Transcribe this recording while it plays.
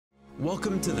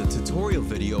Welcome to the tutorial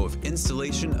video of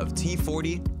installation of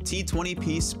T40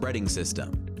 T20P spreading system.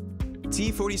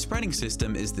 T40 spreading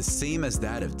system is the same as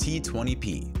that of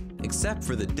T20P, except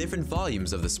for the different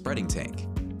volumes of the spreading tank.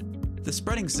 The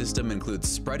spreading system includes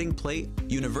spreading plate,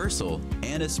 universal,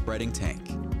 and a spreading tank.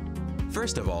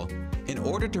 First of all, in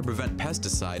order to prevent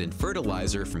pesticide and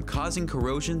fertilizer from causing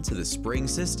corrosion to the spraying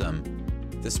system,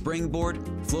 the spraying board,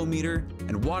 flow meter,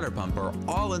 and water pump are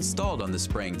all installed on the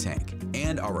spraying tank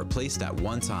and are replaced at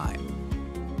one time.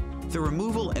 The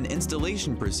removal and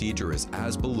installation procedure is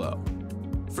as below.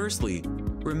 Firstly,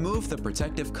 remove the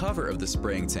protective cover of the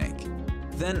spraying tank.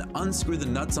 Then unscrew the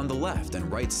nuts on the left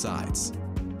and right sides.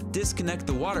 Disconnect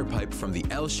the water pipe from the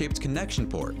L-shaped connection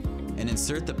port and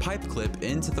insert the pipe clip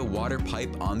into the water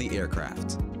pipe on the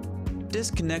aircraft.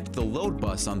 Disconnect the load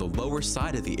bus on the lower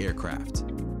side of the aircraft.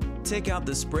 Take out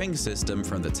the spring system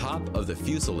from the top of the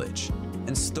fuselage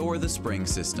and store the spring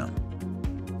system.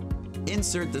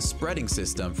 Insert the spreading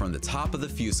system from the top of the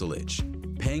fuselage,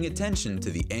 paying attention to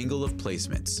the angle of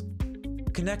placements.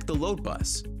 Connect the load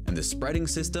bus and the spreading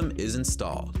system is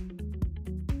installed.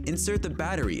 Insert the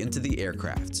battery into the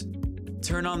aircraft.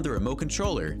 Turn on the remote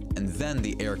controller and then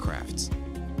the aircraft.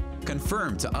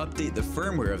 Confirm to update the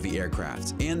firmware of the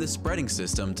aircraft and the spreading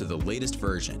system to the latest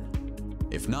version.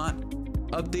 If not,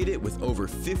 update it with over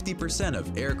 50%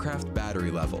 of aircraft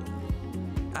battery level.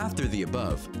 After the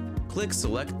above, click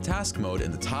Select Task Mode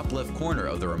in the top left corner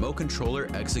of the remote controller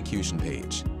execution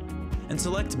page, and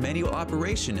select Manual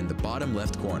Operation in the bottom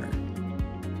left corner.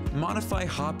 Modify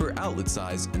hopper outlet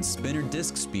size and spinner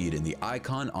disc speed in the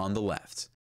icon on the left.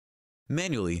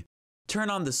 Manually, turn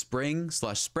on the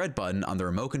spring/spread button on the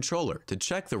remote controller to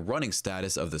check the running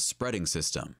status of the spreading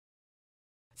system.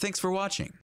 Thanks for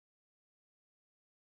watching.